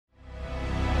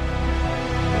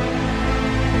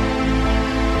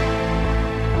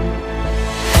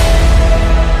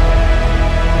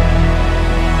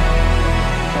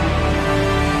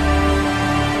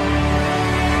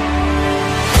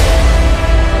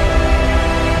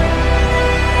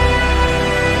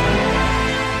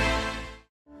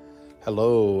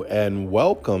Hello and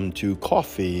welcome to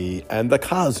Coffee and the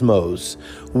Cosmos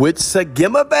with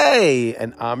Sagima Bay.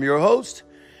 And I'm your host,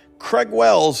 Craig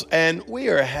Wells. And we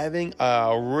are having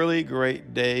a really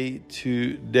great day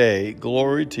today.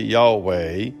 Glory to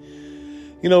Yahweh.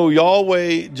 You know,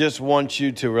 Yahweh just wants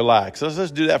you to relax.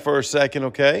 Let's do that for a second,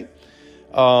 okay?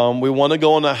 We want to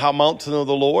go on the mountain of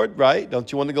the Lord, right?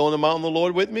 Don't you want to go on the mountain of the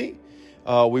Lord with me?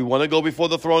 We want to go before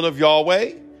the throne of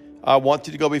Yahweh. I want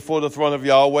you to go before the throne of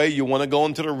Yahweh. You want to go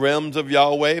into the realms of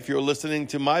Yahweh. If you're listening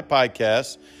to my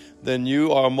podcast, then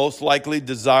you are most likely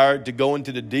desired to go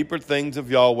into the deeper things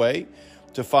of Yahweh,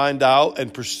 to find out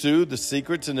and pursue the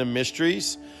secrets and the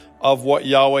mysteries of what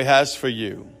Yahweh has for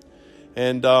you.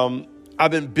 And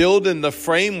I've been building the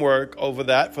framework over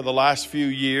that for the last few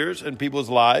years in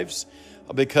people's lives,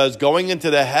 because going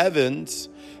into the heavens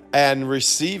and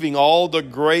receiving all the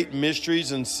great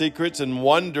mysteries and secrets and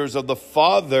wonders of the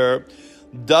Father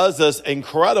does us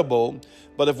incredible.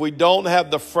 But if we don't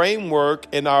have the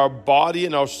framework in our body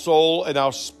and our soul and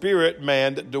our spirit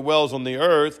man that dwells on the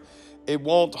earth, it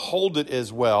won't hold it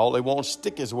as well. It won't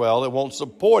stick as well. It won't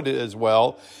support it as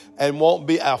well, and won't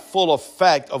be a full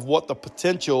effect of what the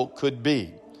potential could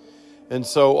be. And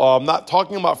so I'm not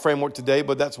talking about framework today,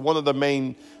 but that's one of the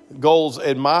main goals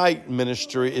in my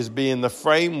ministry, is being the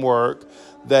framework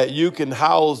that you can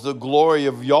house the glory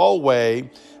of Yahweh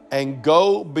and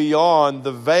go beyond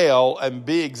the veil and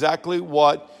be exactly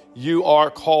what you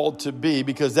are called to be,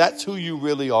 because that's who you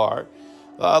really are.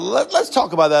 Let's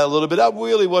talk about that a little bit. I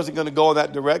really wasn't going to go in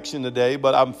that direction today,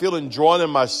 but I'm feeling drawn in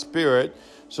my spirit.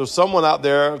 So someone out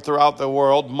there throughout the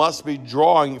world must be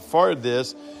drawing for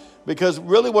this, because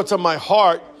really what's on my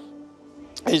heart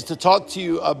is to talk to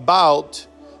you about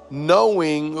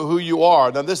knowing who you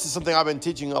are. Now, this is something I've been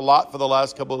teaching a lot for the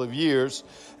last couple of years,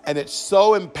 and it's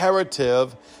so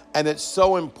imperative and it's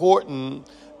so important,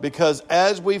 because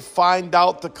as we find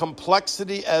out the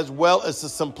complexity as well as the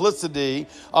simplicity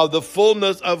of the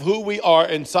fullness of who we are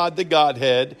inside the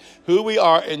Godhead, who we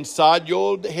are inside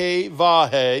Yod He Vah,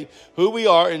 who we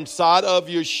are inside of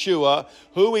Yeshua,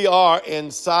 who we are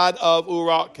inside of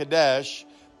Urak Kadesh,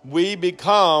 we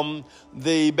become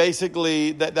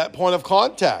that point of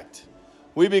contact.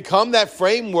 We become that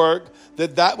framework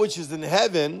that which is in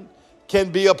heaven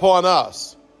can be upon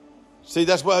us. See,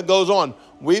 that's what goes on.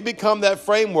 We become that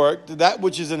framework that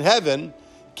which is in heaven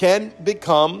can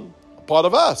become a part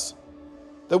of us,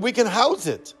 that we can house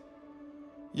it.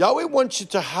 Yahweh wants you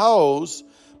to house,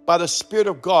 by the Spirit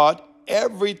of God,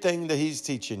 everything that He's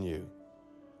teaching you.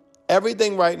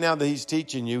 Everything right now that He's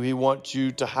teaching you, He wants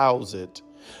you to house it,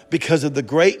 because of the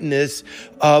greatness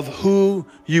of who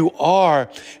you are.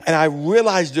 And I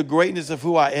realize the greatness of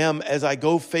who I am as I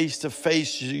go face to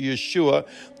face to Yeshua.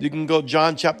 You can go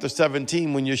John chapter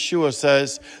 17, when Yeshua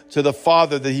says to the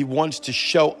Father that He wants to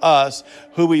show us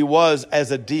who He was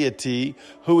as a deity,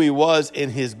 who He was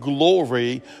in His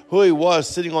glory, who He was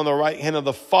sitting on the right hand of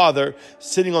the Father,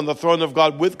 sitting on the throne of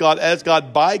God, with God, as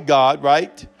God, by God,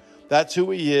 right? That's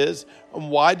who He is. And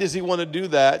why does He want to do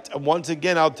that? And once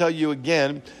again, I'll tell you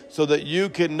again, so that you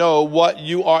can know what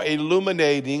you are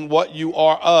illuminating, what you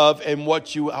are of, and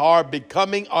what you are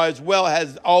becoming, as well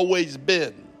has always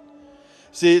been.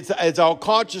 See, it's our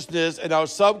consciousness and our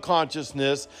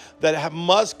subconsciousness that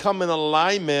must come in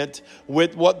alignment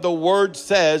with what the Word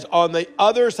says on the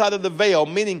other side of the veil,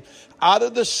 meaning out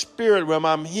of the spirit realm.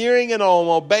 I'm hearing and I'm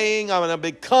obeying, I'm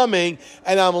becoming,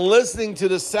 and I'm listening to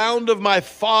the sound of my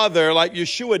Father, like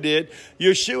Yeshua did.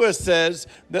 Yeshua says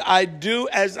that I do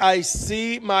as I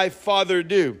see my Father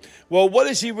do. Well, what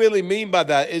does He really mean by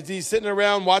that? Is He sitting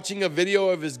around watching a video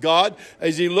of His God?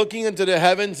 Is He looking into the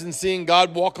heavens and seeing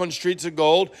God walk on streets of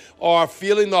gold, or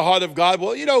feeling the heart of God?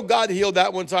 Well, you know, God healed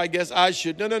that one, so I guess I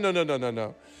should.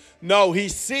 No. No,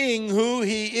 He's seeing who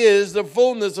He is, the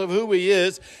fullness of who He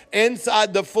is,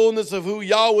 inside the fullness of who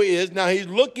Yahweh is. Now, He's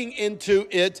looking into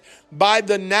it by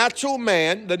the natural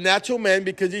man,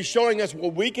 because He's showing us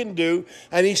what we can do,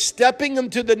 and He's stepping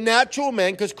into the natural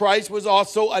man, because Christ was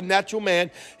also a natural man.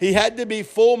 He had to be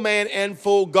full man and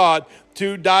full God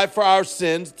to die for our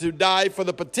sins, to die for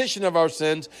the petition of our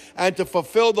sins, and to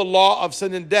fulfill the law of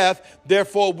sin and death.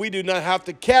 Therefore, we do not have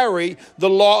to carry the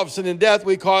law of sin and death.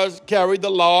 We carry the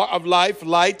law of life,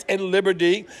 light, and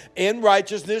liberty in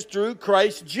righteousness through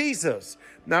Christ Jesus.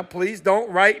 Now, please don't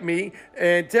write me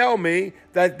and tell me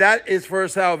that is for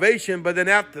salvation, but then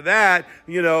after that,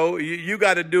 you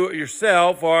got to do it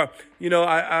yourself. Or,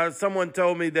 someone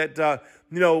told me that,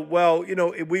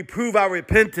 we prove our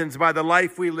repentance by the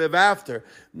life we live after.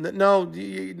 No,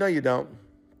 you don't.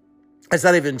 It's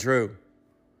not even true.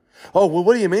 Oh, well,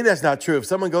 what do you mean that's not true? If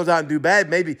someone goes out and do bad,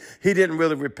 maybe he didn't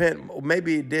really repent.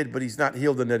 Maybe he did, but he's not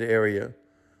healed in that area.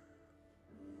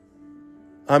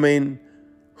 I mean,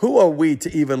 who are we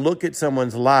to even look at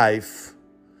someone's life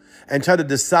and try to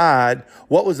decide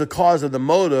what was the cause of the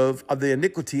motive of the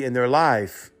iniquity in their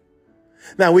life?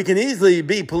 Now, we can easily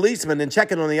be policemen and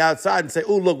checking on the outside and say,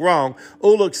 oh, look, wrong.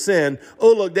 Oh, look, sin.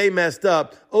 Oh, look, they messed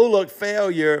up. Oh, look,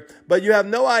 failure. But you have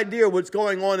no idea what's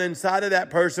going on inside of that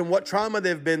person, what trauma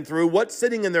they've been through, what's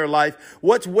sitting in their life,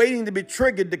 what's waiting to be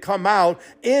triggered to come out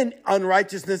in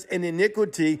unrighteousness and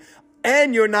iniquity.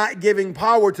 And you're not giving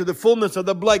power to the fullness of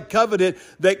the blood covenant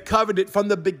that covered it from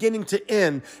the beginning to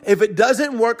end. If it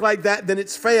doesn't work like that, then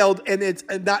it's failed and it's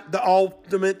not the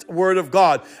ultimate word of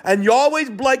God. And Yahweh's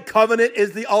blood covenant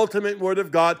is the ultimate word of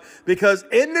God, because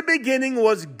in the beginning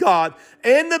was God.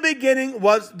 In the beginning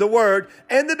was the Word.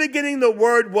 In the beginning the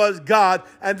Word was God.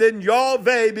 And then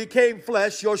Yahweh became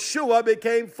flesh. Yeshua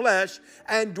became flesh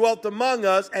and dwelt among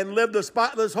us and lived a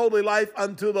spotless holy life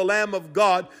unto the Lamb of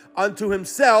God, unto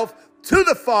himself, to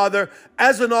the Father,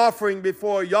 as an offering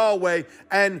before Yahweh,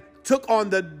 and took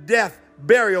on the death,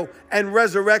 burial, and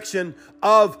resurrection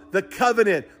of the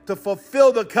covenant to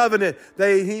fulfill the covenant.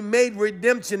 That he made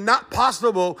redemption not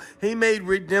possible, he made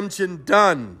redemption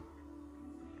done.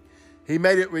 He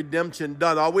made it redemption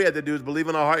done. All we had to do is believe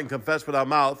in our heart and confess with our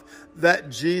mouth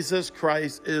that Jesus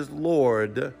Christ is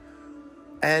Lord,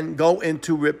 and go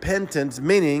into repentance,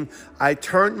 meaning I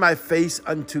turned my face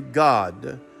unto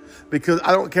God. Because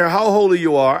I don't care how holy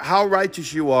you are, how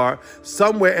righteous you are,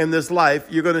 somewhere in this life,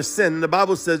 you're going to sin. The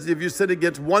Bible says if you sin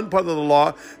against one part of the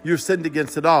law, you've sinned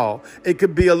against it all. It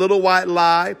could be a little white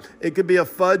lie. It could be a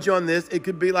fudge on this. It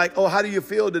could be like, oh, how do you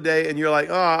feel today? And you're like,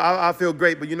 oh, I feel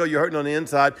great. But you know you're hurting on the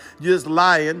inside. You're just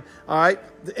lying. All right.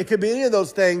 It could be any of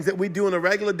those things that we do on a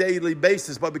regular daily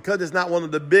basis, but because it's not one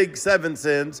of the big 7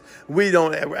 sins, we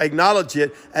don't acknowledge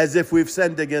it as if we've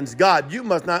sinned against God. You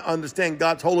must not understand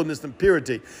God's holiness and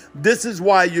purity. This is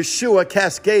why Yeshua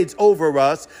cascades over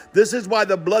us. This is why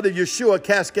the blood of Yeshua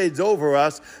cascades over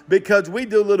us, because we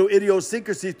do little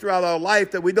idiosyncrasies throughout our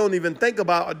life that we don't even think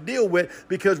about or deal with,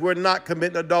 because we're not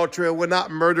committing adultery, or we're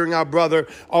not murdering our brother,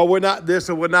 or we're not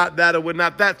this, or we're not that, or we're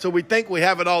not that. So we think we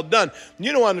have it all done.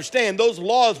 You don't understand. Those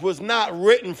laws was not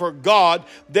written for God.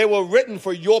 They were written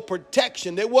for your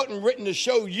protection. They weren't written to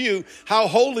show you how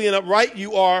holy and upright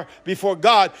you are before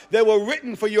God. They were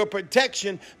written for your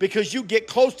protection, because you get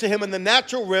close to him in the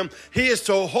natural realm. He is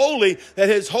so holy that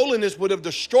his holiness would have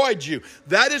destroyed you.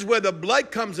 That is where the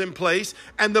blood comes in place,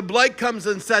 and the blood comes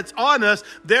and sets on us.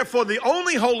 Therefore, the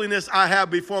only holiness I have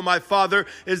before my Father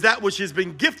is that which has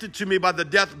been gifted to me by the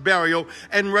death, burial,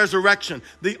 and resurrection.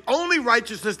 The only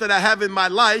righteousness that I have in my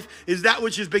life is that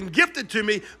which has been gifted to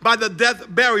me by the death,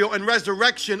 burial, and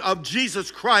resurrection of Jesus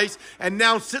Christ, and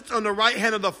now sits on the right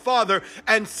hand of the Father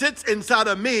and sits inside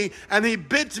of me, and he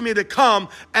bids me to come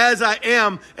as I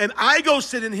am, and I go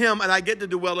sit in him, and I get to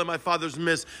dwell in my Father's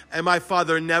midst. And my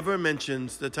Father never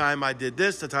mentions the time I did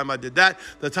this, the time I did that,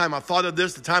 the time I thought of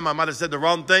this, the time I might have said the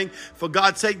wrong thing. For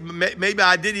God's sake, maybe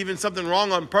I did even something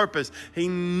wrong on purpose. He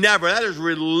never. That is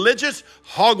religious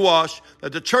hogwash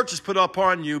that the church has put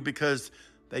upon you, because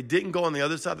they didn't go on the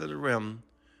other side of the rim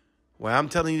where I'm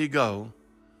telling you to go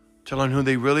to learn who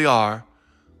they really are,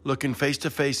 looking face to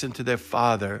face into their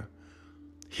Father.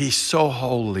 He's so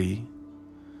holy.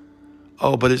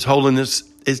 Oh, but his holiness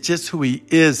is just who he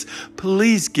is.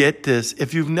 Please get this.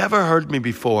 If you've never heard me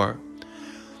before,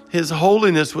 his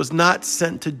holiness was not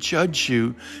sent to judge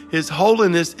you. His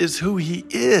holiness is who he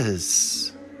is.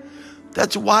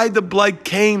 That's why the blood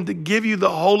came, to give you the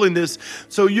holiness,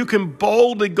 so you can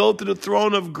boldly go to the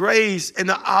throne of grace in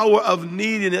the hour of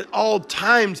need, and at all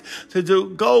times to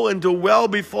go and dwell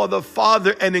before the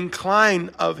Father and incline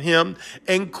of him,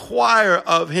 inquire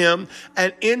of him,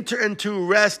 and enter into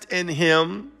rest in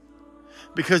him,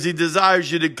 because he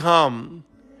desires you to come.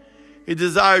 He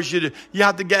desires you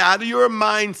have to get out of your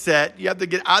mindset. You have to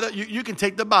get out of, you can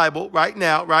take the Bible right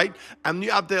now, right? And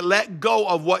you have to let go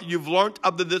of what you've learned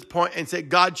up to this point and say,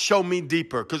 God, show me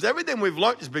deeper. Because everything we've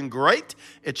learned has been great.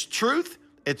 It's truth.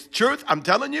 It's truth. I'm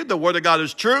telling you, the Word of God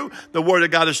is true. The Word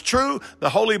of God is true. The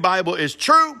Holy Bible is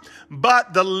true.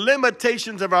 But the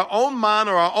limitations of our own mind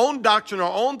or our own doctrine,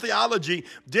 our own theology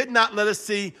did not let us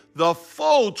see the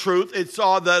full truth. It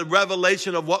saw the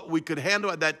revelation of what we could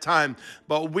handle at that time.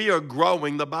 But we are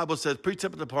growing. The Bible says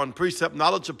precept upon precept,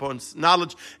 knowledge upon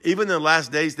knowledge. Even in the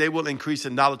last days, they will increase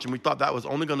in knowledge. And we thought that was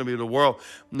only going to be the world.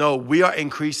 No, we are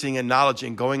increasing in knowledge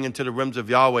and going into the realms of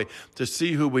Yahweh to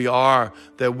see who we are,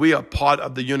 that we are part of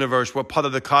of the universe. We're part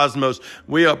of the cosmos.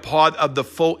 We are part of the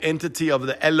full entity of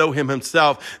the Elohim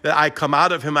himself. That I come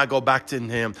out of him, I go back to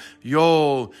him.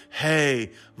 Yod,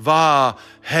 hey, va,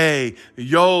 hey.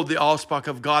 Yod, the allspark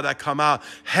of God, I come out.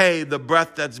 Hey, the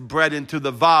breath that's bred into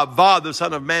the va, the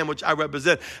Son of Man, which I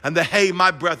represent. And the hey,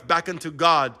 my breath back into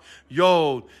God.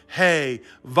 Yod, hey,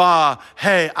 va,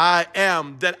 hey, I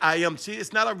am that I am. See,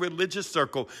 it's not a religious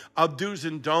circle of do's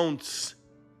and don'ts.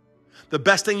 The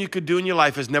best thing you could do in your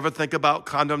life is never think about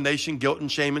condemnation, guilt,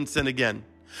 and shame and sin again.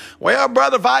 Well,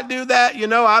 brother, if I do that,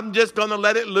 I'm just going to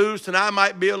let it loose and I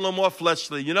might be a little more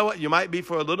fleshly. You know what? You might be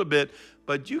for a little bit,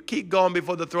 but you keep going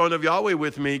before the throne of Yahweh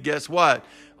with me. Guess what?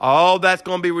 All that's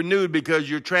going to be renewed because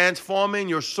you're transforming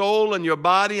your soul and your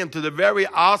body into the very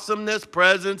awesomeness,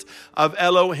 presence of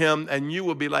Elohim. And you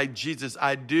will be like Jesus.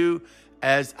 I do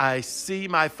as I see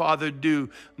my Father do,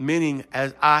 meaning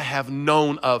as I have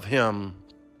known of him.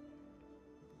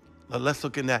 Let's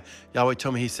look in that. Yahweh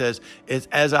told me, he says, it's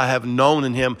as I have known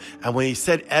in him. And when he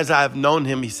said, as I have known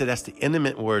him, he said, that's the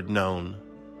intimate word known.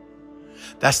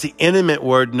 That's the intimate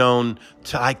word known,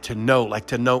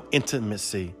 to know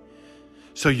intimacy.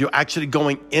 So you're actually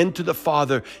going into the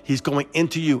Father. He's going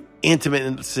into you,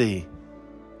 intimacy,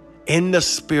 in the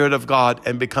Spirit of God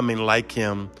and becoming like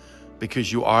him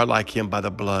because you are like him by the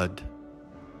blood.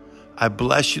 I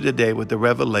bless you today with the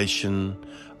revelation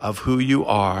of who you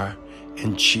are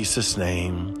in Jesus'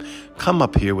 name. Come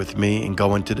up here with me and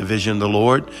go into the vision of the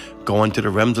Lord, go into the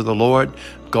realms of the Lord,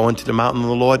 go into the mountain of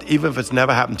the Lord. Even if it's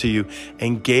never happened to you,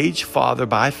 engage Father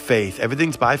by faith.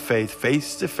 Everything's by faith,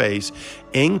 face to face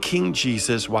in King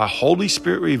Jesus, while Holy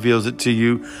Spirit reveals it to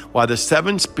you, while the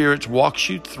seven spirits walks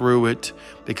you through it,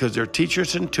 because they're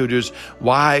teachers and tutors,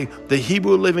 why the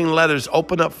Hebrew living letters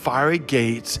open up fiery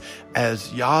gates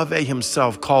as Yahweh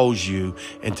himself calls you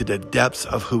into the depths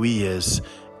of who he is,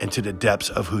 into the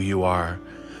depths of who you are.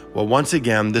 Well, once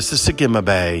again, this is Sagima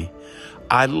Bay.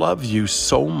 I love you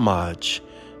so much.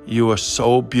 You are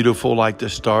so beautiful like the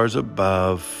stars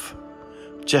above.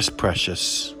 Just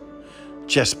precious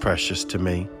to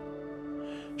me.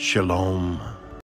 Shalom.